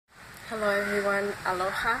Hello everyone,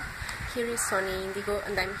 Aloha. Here is Sonia Indigo,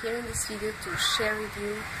 and I'm here in this video to share with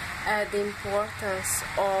you the importance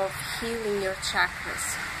of healing your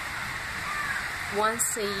chakras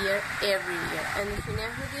once a year, every year. And if you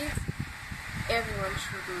never did, everyone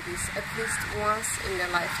should do this at least once in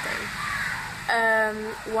their lifetime.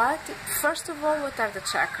 First of all, what are the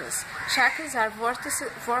chakras? Chakras are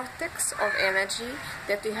vortex of energy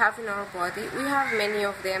that we have in our body. We have many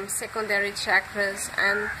of them, secondary chakras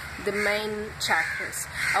and the main chakras.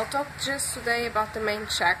 I'll talk just today about the main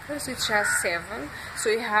chakras, which are 7.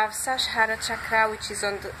 So we have Sahasrara chakra, which is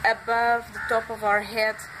above the top of our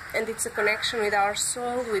head, and it's a connection with our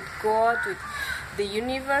soul, with God, with the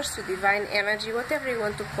universe, with divine energy, whatever you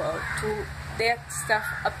want to call it, to that stuff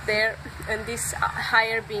up there, and these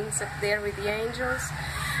higher beings up there with the angels.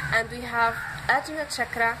 And we have Ajna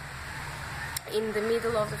chakra in the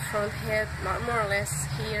middle of the front head, more or less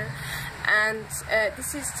here, and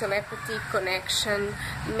this is telepathy, connection,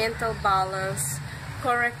 mental balance,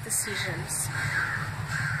 correct decisions.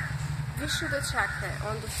 Vishuddha chakra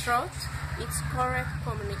on the throat, it's correct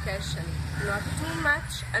communication, not too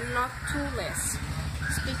much and not too less,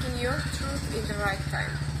 speaking your truth in the right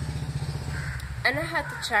time.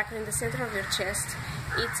 Anahata chakra in the center of your chest,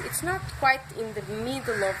 it's not quite in the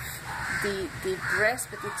middle of the breast,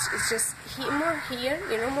 but it's just more here,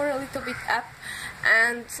 more a little bit up,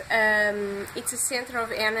 and it's a center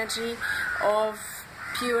of energy of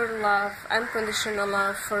pure love, unconditional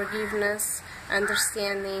love, forgiveness,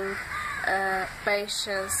 understanding,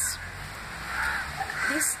 patience.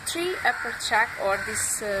 These 3 upper chakras, or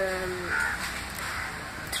these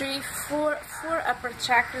four upper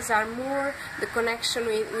chakras, are more the connection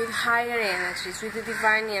with higher energies, with the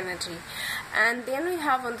divine energy. And then we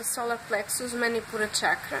have on the solar plexus Manipura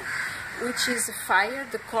chakra, which is the fire,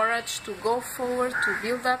 the courage to go forward, to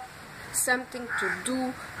build up something, to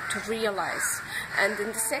do, to realize. And in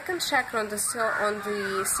the second chakra on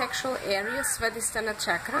the sexual area, Svadhisthana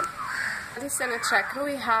chakra. Svadhisthana chakra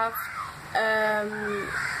we have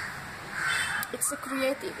it's the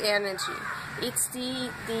creative energy. It's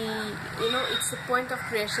it's the point of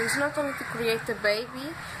creation. It's not only to create a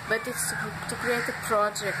baby, but it's to create a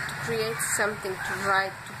project, to create something, to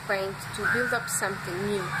write, to paint, to build up something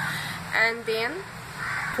new. And then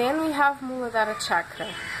we have Muladhara chakra,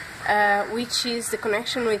 which is the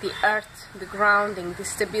connection with the earth, the grounding, the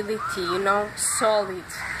stability, solid.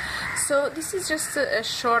 So this is just a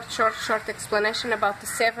short explanation about the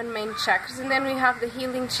 7 main chakras, and then we have the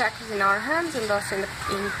healing chakras in our hands and also on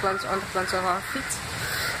the plants of our feet.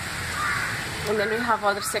 And then we have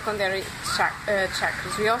other secondary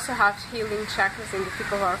chakras. We also have healing chakras in the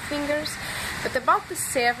tip of our fingers. But about the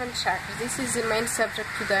 7 chakras, this is the main subject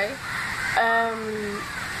today.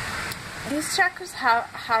 These chakras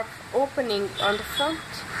have opening on the front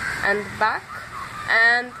and back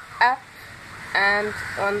and up, and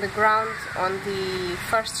on the ground, on the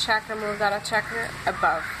first chakra, Muladhara chakra,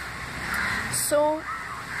 above. So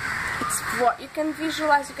it's what you can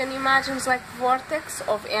visualize, you can imagine, it's like vortex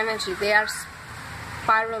of energy. They are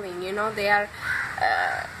spiraling, they are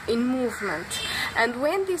in movement. And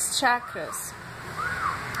when these chakras,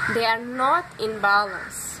 they are not in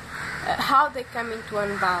balance, how they come into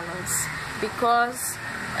unbalance? Because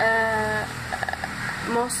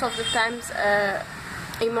most of the times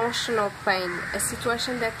emotional pain, a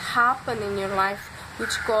situation that happened in your life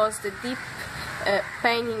which caused a deep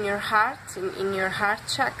pain in your heart, in your heart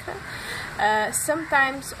chakra.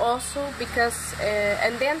 Sometimes also because,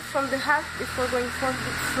 and then from the heart, before going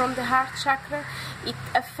from the heart chakra, it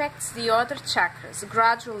affects the other chakras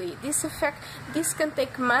gradually. This can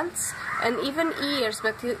take months and even years,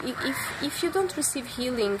 but if you don't receive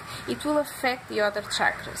healing, it will affect the other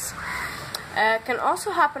chakras. Can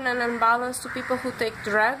also happen an imbalance to people who take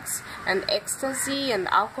drugs and ecstasy and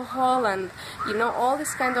alcohol and all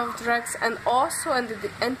these kind of drugs, and also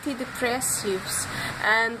antidepressives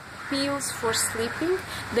and pills for sleeping.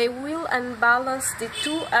 They will unbalance the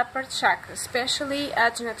 2 upper chakras, especially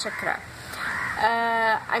Ajna chakra.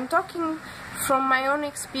 I'm talking from my own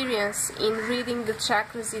experience in reading the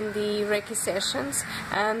chakras in the Reiki sessions,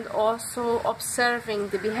 and also observing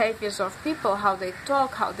the behaviors of people, how they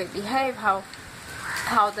talk, how they behave, how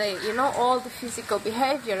they, all the physical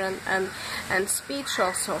behavior and speech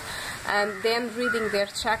also, and then reading their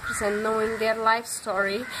chakras and knowing their life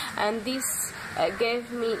story. And this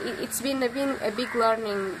gave me, it's been a big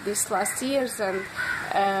learning these last years, and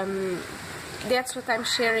that's what I'm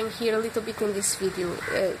sharing here a little bit in this video.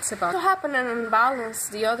 It's about to happen an imbalance.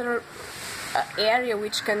 The other area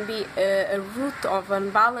which can be a root of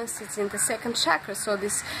imbalance is in the second chakra. So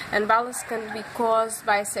this imbalance can be caused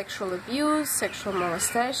by sexual abuse, sexual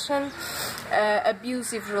molestation,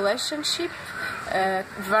 abusive relationship,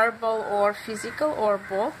 verbal or physical or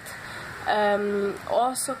both.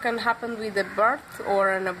 Also can happen with a birth or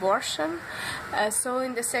an abortion. So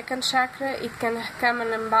in the second chakra it can come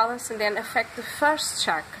an imbalance and then affect the first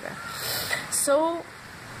chakra. So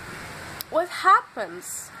what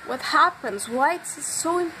happens? Why it's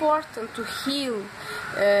so important to heal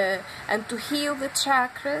and to heal the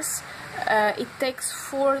chakras? It takes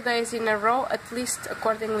 4 days in a row, at least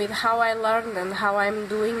according with how I learned and how I'm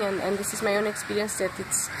doing, and this is my own experience, that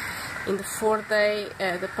it's in the 4th day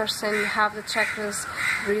the person have the chakras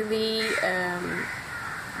really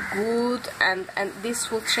good, and this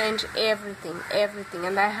will change everything.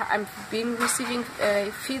 And I'm been receiving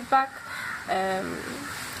feedback,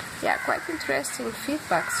 quite interesting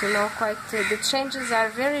feedbacks, quite the changes are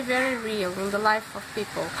very, very real in the life of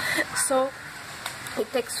people. So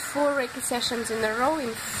it takes 4 Reiki sessions in a row,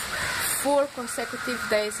 in 4 consecutive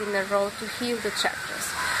days in a row, to heal the chakras.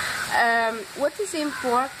 What is the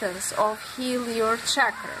importance of heal your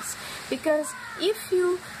chakras? Because if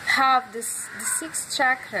you have the 6th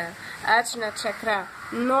chakra, Ajna chakra,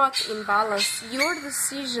 not in balance, your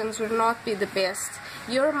decisions will not be the best.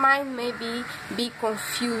 Your mind may be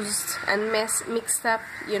confused and mixed up,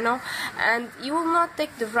 and you will not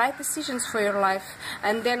take the right decisions for your life,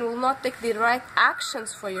 and then will not take the right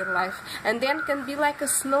actions for your life, and then can be like a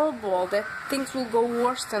snowball that things will go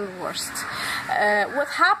worse and worse. What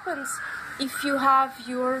happens if you have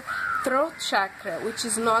your throat chakra which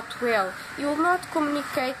is not well? You will not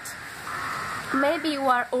communicate. Maybe you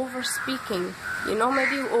are over-speaking,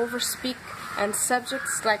 maybe you over-speak, and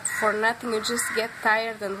subjects like for nothing, you just get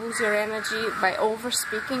tired and lose your energy by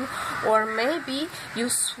over-speaking. Or maybe you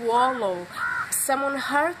swallow. Someone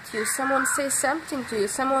hurt you, someone say something to you,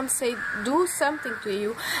 someone do something to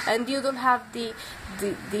you, and you don't have the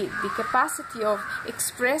capacity of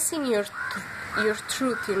expressing your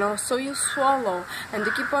truth, so you swallow, and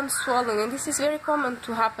you keep on swallowing. And this is very common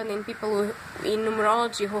to happen in people in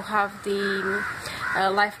numerology who have the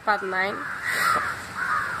life path 9.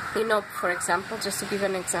 For example, just to give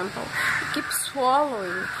an example, you keep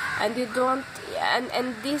swallowing, and you don't,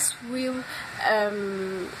 and this will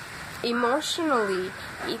emotionally,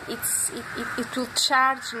 it will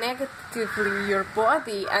charge negatively your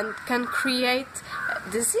body and can create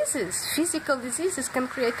diseases, physical diseases. Can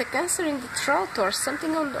create a cancer in the throat or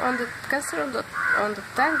something on the cancer on the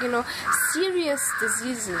tongue, serious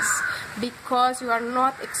diseases, because you are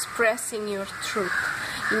not expressing your truth.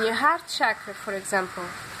 In your heart chakra, for example,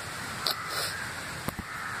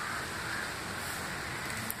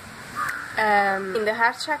 in the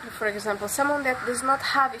heart chakra, for example, someone that does not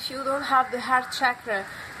have, if you don't have the heart chakra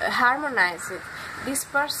harmonized, this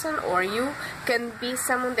person or you can be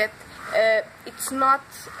someone that it's not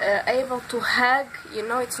able to hug,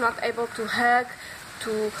 it's not able to hug,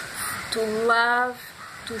 to love,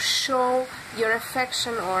 to show your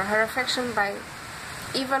affection or her affection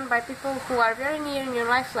even by people who are very near in your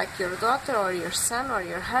life, like your daughter or your son or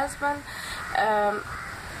your husband.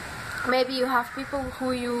 Maybe you have people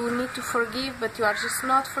who you need to forgive, but you are just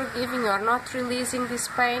not forgiving, you are not releasing this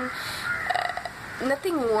pain.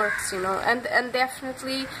 Nothing works, and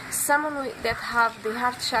definitely someone that have the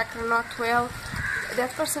heart chakra not well,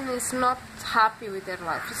 that person is not happy with their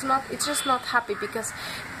life. It's just not happy, because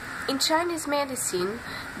in Chinese medicine,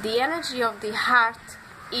 the energy of the heart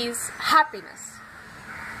is happiness.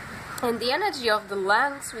 And the energy of the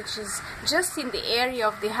lungs, which is just in the area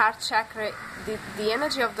of the heart chakra, the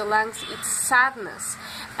energy of the lungs, it's sadness.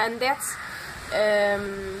 And that's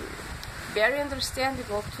very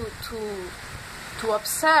understandable to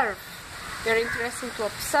observe, very interesting to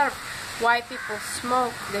observe why people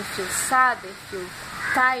smoke. They feel sad, they feel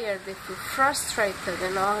tired, they feel frustrated,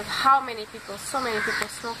 how many people, so many people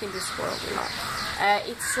smoke in this world,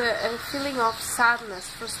 It's a feeling of sadness,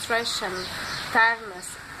 frustration,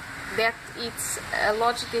 tiredness, that it's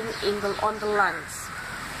lodged on the lungs.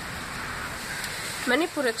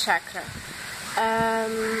 Manipura chakra.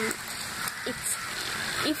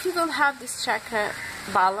 If you don't have this chakra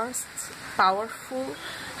balanced, powerful,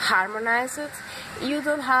 harmonized, you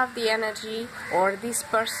don't have the energy, or this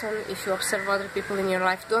person, if you observe other people in your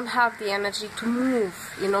life, don't have the energy to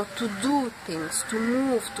move, to do things, to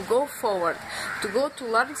move, to go forward, to go to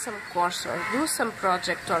learn some course or do some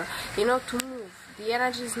project, or, to move. The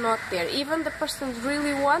energy is not there. Even the person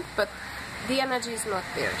really wants, but the energy is not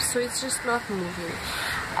there. So it's just not moving.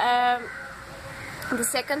 The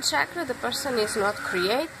second chakra, the person is not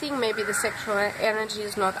creating, maybe the sexual energy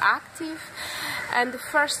is not active. And the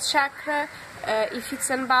first chakra, if it's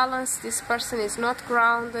unbalanced, this person is not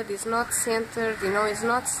grounded, is not centered, you know, is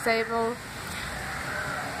not stable.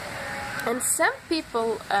 And some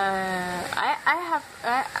people, I've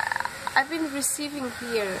been receiving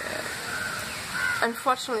here,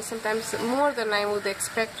 unfortunately, sometimes more than I would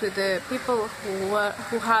expect, with the people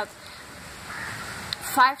who had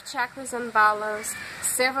 5 chakras unbalanced,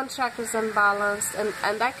 7 chakras unbalanced,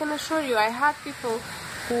 and I can assure you, I had people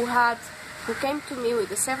who came to me with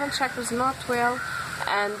the 7 chakras not well,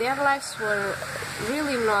 and their lives were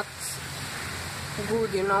really not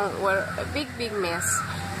good, you know, were a big mess,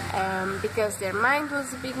 because their mind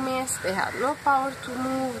was a big mess, they had no power to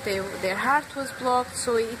move, their heart was blocked,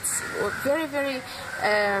 so it's very, very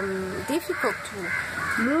difficult to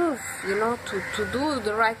move, you know, to do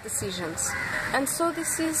the right decisions. And so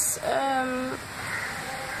this is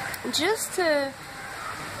just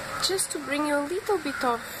to bring you a little bit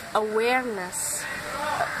of awareness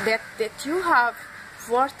that you have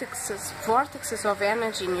vortexes of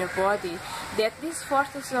energy in your body, that these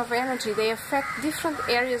vortexes of energy, they affect different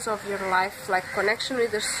areas of your life, like connection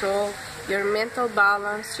with the soul, your mental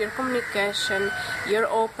balance, your communication, your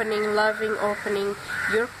opening, loving opening,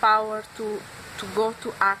 your power to go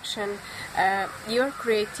to action, your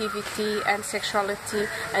creativity and sexuality,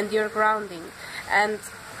 and your grounding. And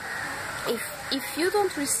if you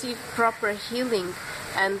don't receive proper healing,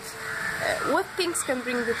 and what things can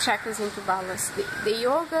bring the chakras into balance? The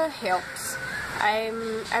yoga helps.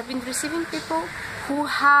 I've been receiving people who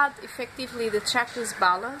had effectively the chakras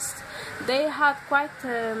balanced. They had quite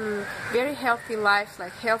very healthy life,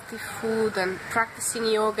 like healthy food and practicing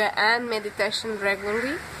yoga and meditation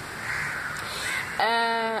regularly.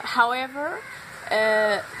 However,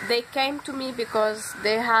 they came to me because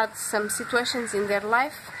they had some situations in their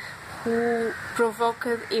life who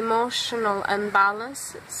provoked emotional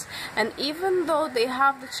imbalances, and even though they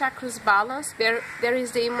have the chakras balanced, there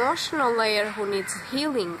is the emotional layer who needs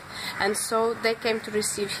healing, and so they came to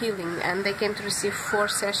receive healing, and they came to receive 4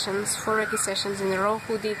 Reiki sessions in a row,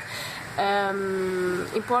 who did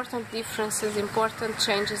important differences, important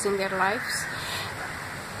changes in their lives.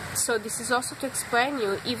 So this is also to explain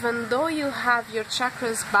you, even though you have your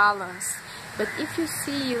chakras balanced, but if you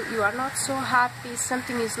see you are not so happy,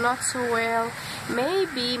 something is not so well,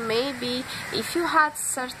 maybe if you had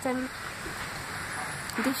certain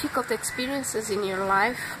difficult experiences in your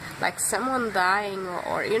life, like someone dying,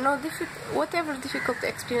 or you know, whatever difficult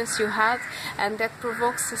experience you had, and that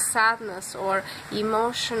provokes a sadness or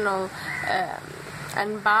emotional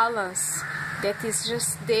imbalance, that is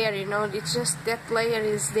just there, you know, it's just that layer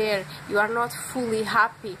is there, you are not fully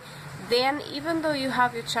happy, then even though you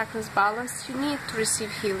have your chakras balanced, you need to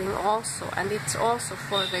receive healing also, and it's also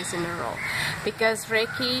 4 days in a row, because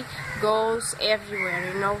Reiki goes everywhere,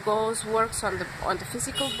 you know, works on the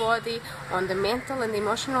physical body, on the mental and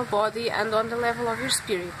emotional body, and on the level of your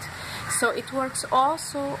spirit. So it works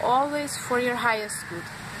also always for your highest good.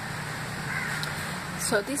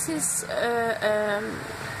 So this is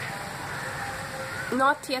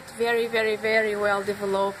not yet very well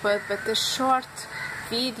developed, but a short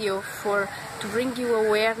video to bring you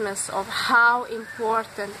awareness of how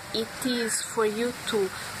important it is for you to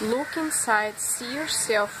look inside, see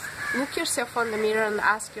yourself, look yourself on the mirror and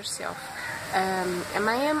ask yourself, am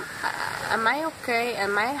I okay?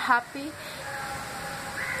 Am I happy?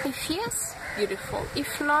 If yes, beautiful.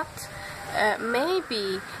 If not,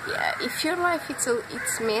 maybe if your life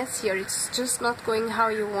it's messier, it's just not going how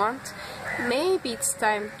you want, maybe it's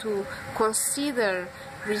time to consider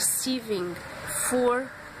receiving 4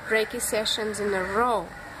 Reiki sessions in a row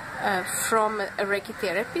from a Reiki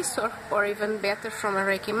therapist, or even better, from a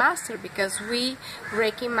Reiki master, because we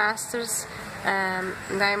Reiki masters, and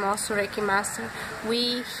I'm also Reiki master,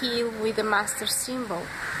 we heal with the master symbol.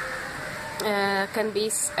 Can be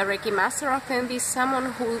a Reiki master, or can be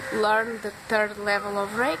someone who learned the 3rd level of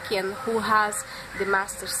Reiki and who has the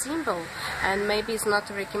master symbol, and maybe is not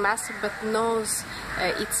a Reiki master but knows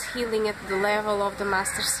it's healing at the level of the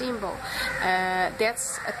master symbol.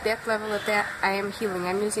 That's at that level that I am healing,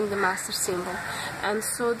 I'm using the master symbol, and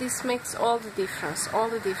so this makes all the difference,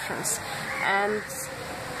 and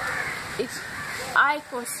I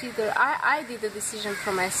consider, I did a decision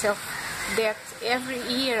for myself that every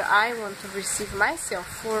year I want to receive myself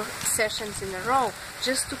 4 sessions in a row,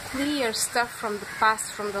 just to clear stuff from the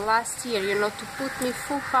past, from the last year, you know, to put me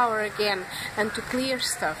full power again, and to clear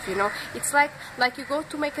stuff, you know. It's like you go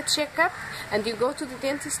to make a checkup, and you go to the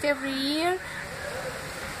dentist every year,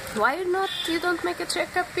 why not you don't make a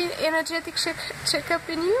energetic checkup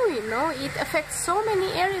in you, you know? It affects so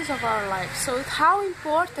many areas of our life. So how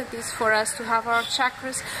important it is for us to have our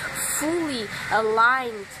chakras fully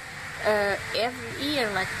aligned every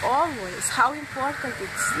year, like always. How important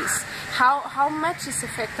is this? How much this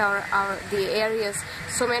affects the areas,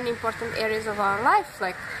 so many important areas of our life,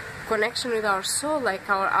 like connection with our soul, like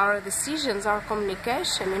our decisions, our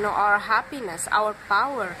communication, you know, our happiness, our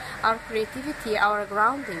power, our creativity, our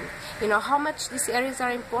grounding, you know, how much these areas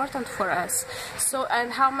are important for us. So,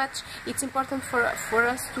 and how much it's important for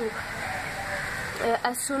us to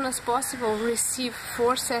as soon as possible receive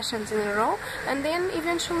 4 sessions in a row, and then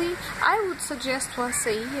eventually I would suggest once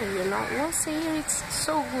a year, you know, once a year. It's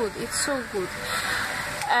so good, it's so good.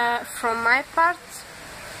 From my part,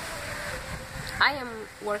 I am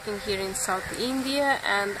working here in South India,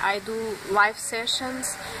 and I do live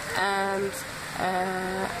sessions, and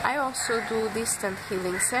I also do distant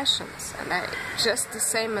healing sessions, and just the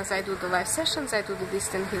same as I do the live sessions, I do the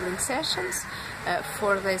distant healing sessions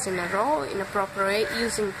 4 days in a row in a proper way,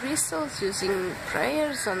 using crystals, using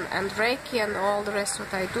prayers and Reiki and all the rest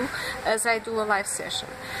what I do as I do a live session.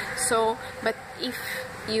 So, but if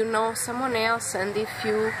you know someone else, and if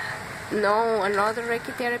you know another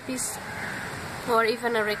Reiki therapist or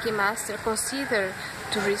even a Reiki master, consider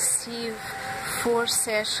to receive 4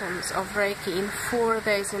 sessions of Reiki in 4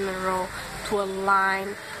 days in a row to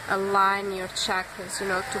align your chakras, you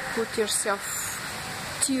know, to put yourself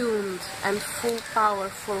tuned and full power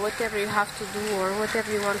for whatever you have to do or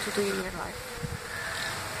whatever you want to do in your life.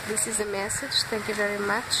 This is a message. Thank you very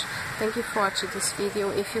much. Thank you for watching this video.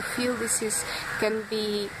 If you feel this can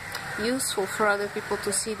be useful for other people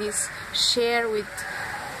to see this, share with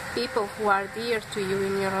people who are dear to you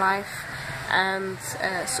in your life, and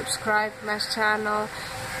subscribe to my channel.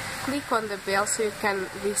 Click on the bell so you can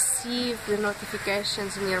receive the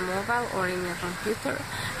notifications in your mobile or in your computer.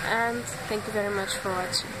 And thank you very much for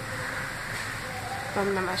watching.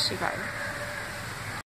 Om Namah Shivaya.